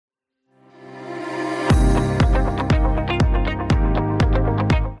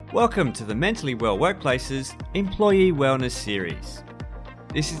Welcome to the Mentally Well Workplaces Employee Wellness Series.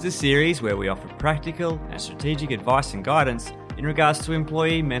 This is the series where we offer practical and strategic advice and guidance in regards to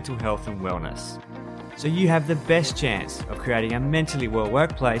employee mental health and wellness, so you have the best chance of creating a mentally well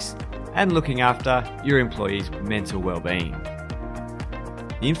workplace and looking after your employees' mental well-being.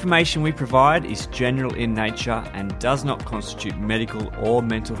 The information we provide is general in nature and does not constitute medical or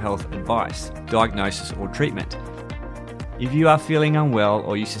mental health advice, diagnosis or treatment. If you are feeling unwell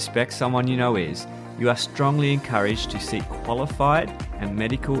or you suspect someone you know is, you are strongly encouraged to seek qualified and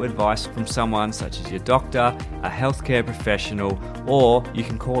medical advice from someone such as your doctor, a healthcare professional, or you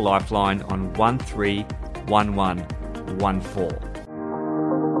can call Lifeline on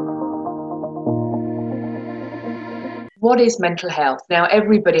 131114. What is mental health? Now,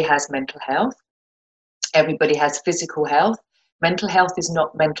 everybody has mental health. Everybody has physical health. Mental health is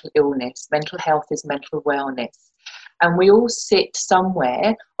not mental illness. Mental health is mental wellness. And we all sit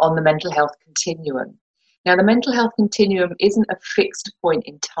somewhere on the mental health continuum. Now, the mental health continuum isn't a fixed point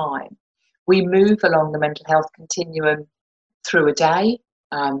in time. We move along the mental health continuum through a day,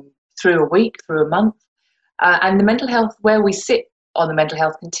 through a week, through a month. And the mental health, where we sit on the mental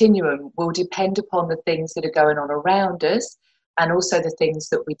health continuum, will depend upon the things that are going on around us and also the things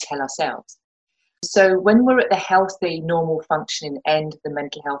that we tell ourselves. So when we're at the healthy, normal functioning end of the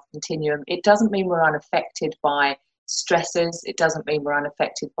mental health continuum, it doesn't mean we're unaffected by stressors. It doesn't mean we're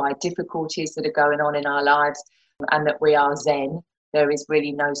unaffected by difficulties that are going on in our lives and that we are zen. There is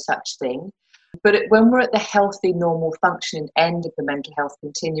really no such thing. But when we're at the healthy, normal functioning end of the mental health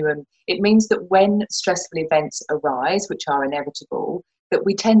continuum, it means that when stressful events arise, which are inevitable, that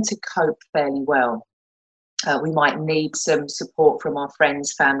we tend to cope fairly well. We might need some support from our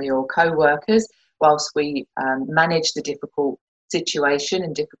friends, family or co-workers whilst we manage the difficult situation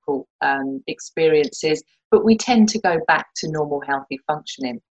and difficult experiences, but we tend to go back to normal, healthy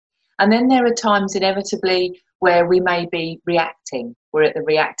functioning. And then there are times inevitably where we may be reacting. We're at the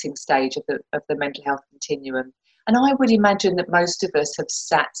reacting stage of the mental health continuum. And I would imagine that most of us have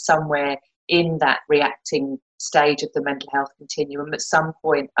sat somewhere in that reacting stage of the mental health continuum at some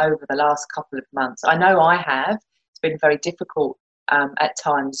point over the last couple of months. I know I have. It's been very difficult at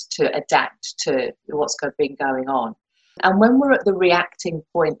times to adapt to what's been going on. And when we're at the reacting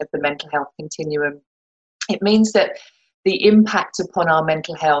point of the mental health continuum, it means that the impact upon our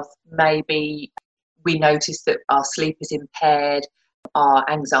mental health may be, we notice that our sleep is impaired, our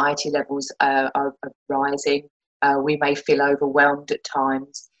anxiety levels are rising, we may feel overwhelmed at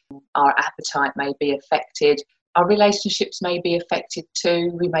times, our appetite may be affected, our relationships may be affected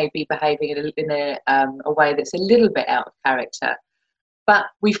too, we may be behaving in a way that's a little bit out of character. But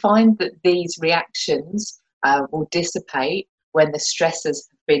we find that these reactions will dissipate when the stressors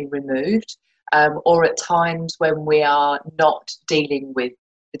have been removed, or at times when we are not dealing with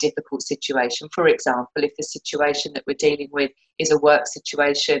the difficult situation. For example, if the situation that we're dealing with is a work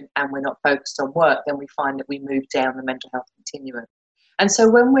situation and we're not focused on work, then we find that we move down the mental health continuum. And so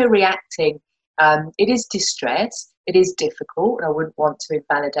when we're reacting, it is distress, it is difficult, and I wouldn't want to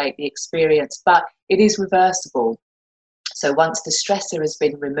invalidate the experience, but it is reversible. So once the stressor has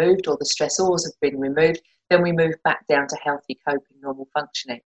been removed or the stressors have been removed, then we move back down to healthy coping, normal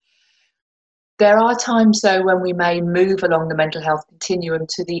functioning. There are times, though, when we may move along the mental health continuum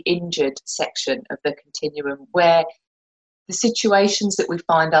to the injured section of the continuum, where the situations that we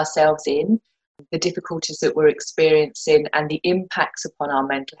find ourselves in, the difficulties that we're experiencing and the impacts upon our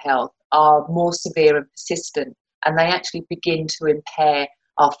mental health are more severe and persistent, and they actually begin to impair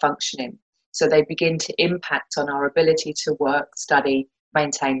our functioning. So they begin to impact on our ability to work, study,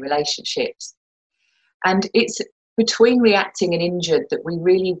 maintain relationships. And it's between reacting and injured that we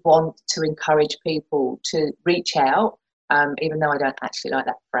really want to encourage people to reach out, even though I don't actually like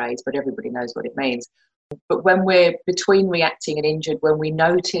that phrase, but everybody knows what it means. But when we're between reacting and injured, when we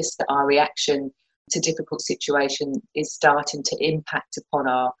notice that our reaction to difficult situation is starting to impact upon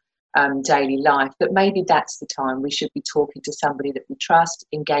our daily life, that maybe that's the time we should be talking to somebody that we trust,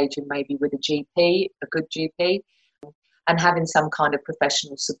 engaging maybe with a GP, a good GP, and having some kind of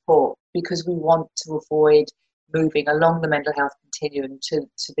professional support, because we want to avoid moving along the mental health continuum to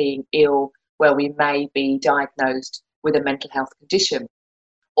being ill, where we may be diagnosed with a mental health condition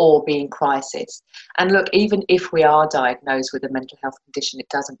or be in crisis. And look, even if we are diagnosed with a mental health condition, it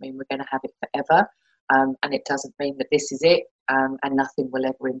doesn't mean we're going to have it forever, and it doesn't mean that this is it and nothing will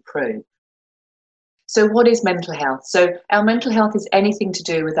ever improve. So what is mental health? So our mental health is anything to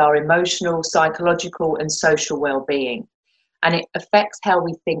do with our emotional, psychological and social well-being. And it affects how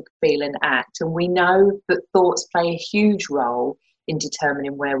we think, feel and act. And we know that thoughts play a huge role in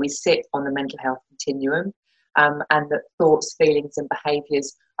determining where we sit on the mental health continuum, and that thoughts, feelings and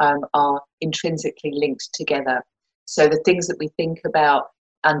behaviours are intrinsically linked together. So the things that we think about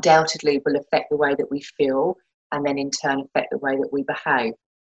undoubtedly will affect the way that we feel, and then in turn affect the way that we behave.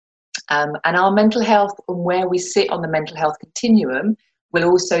 And our mental health and where we sit on the mental health continuum will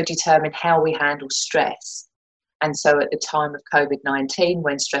also determine how we handle stress. And so at the time of COVID-19,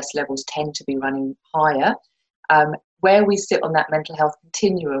 when stress levels tend to be running higher, where we sit on that mental health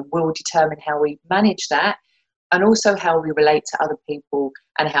continuum will determine how we manage that, and also how we relate to other people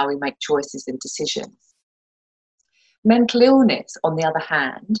and how we make choices and decisions. Mental illness, on the other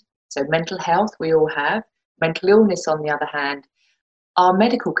hand, so mental health we all have, mental illness, on the other hand, are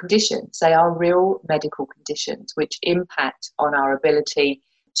medical conditions. They are real medical conditions which impact on our ability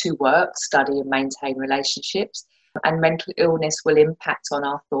to work, study and maintain relationships. And mental illness will impact on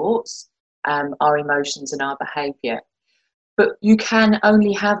our thoughts, our emotions and our behaviour. But you can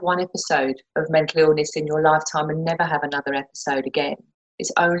only have one episode of mental illness in your lifetime and never have another episode again.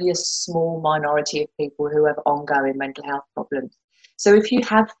 It's only a small minority of people who have ongoing mental health problems. So if you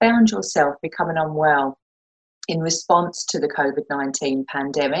have found yourself becoming unwell in response to the COVID-19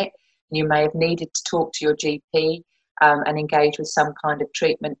 pandemic, you may have needed to talk to your GP and engage with some kind of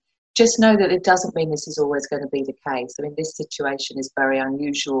treatment, just know that it doesn't mean this is always going to be the case. I mean, this situation is very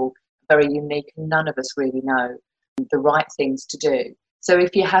unusual, very unique, and none of us really know the right things to do. So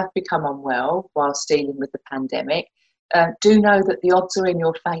if you have become unwell whilst dealing with the pandemic, do know that the odds are in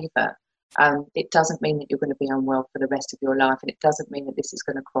your favour. It doesn't mean that you're going to be unwell for the rest of your life, and it doesn't mean that this is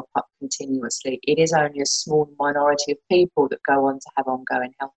going to crop up continuously. It is only a small minority of people that go on to have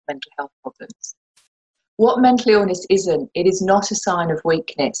ongoing mental health problems. What mental illness isn't, it is not a sign of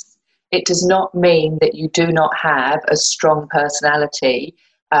weakness. It does not mean that you do not have a strong personality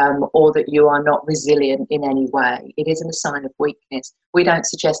or that you are not resilient in any way. It isn't a sign of weakness. We don't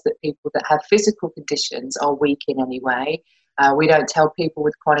suggest that people that have physical conditions are weak in any way. We don't tell people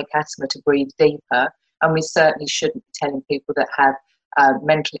with chronic asthma to breathe deeper, and we certainly shouldn't be telling people that have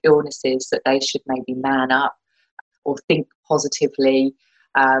mental illnesses that they should maybe man up or think positively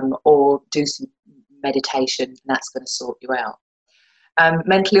or do some meditation, and that's going to sort you out.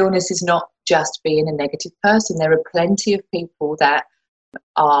 Mental illness is not just being a negative person. There are plenty of people that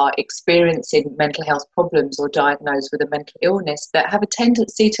are experiencing mental health problems or diagnosed with a mental illness that have a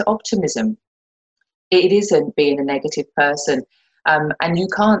tendency to optimism. It isn't being a negative person. And you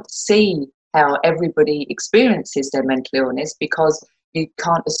can't see how everybody experiences their mental illness, because you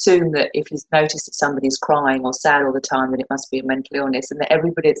can't assume that if you notice that somebody's crying or sad all the time, then it must be a mental illness, and that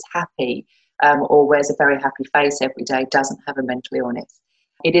everybody that's happy or wears a very happy face every day doesn't have a mental illness.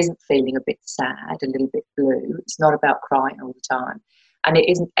 It isn't feeling a bit sad, a little bit blue. It's not about crying all the time. And it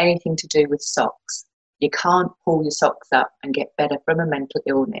isn't anything to do with socks. You can't pull your socks up and get better from a mental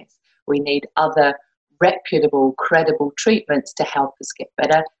illness. We need other reputable, credible treatments to help us get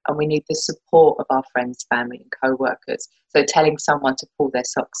better, and we need the support of our friends, family and co-workers. So telling someone to pull their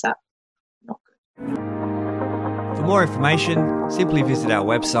socks up, not good. For more information, simply visit our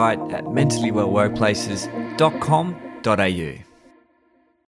website at mentallywellworkplaces.com.au.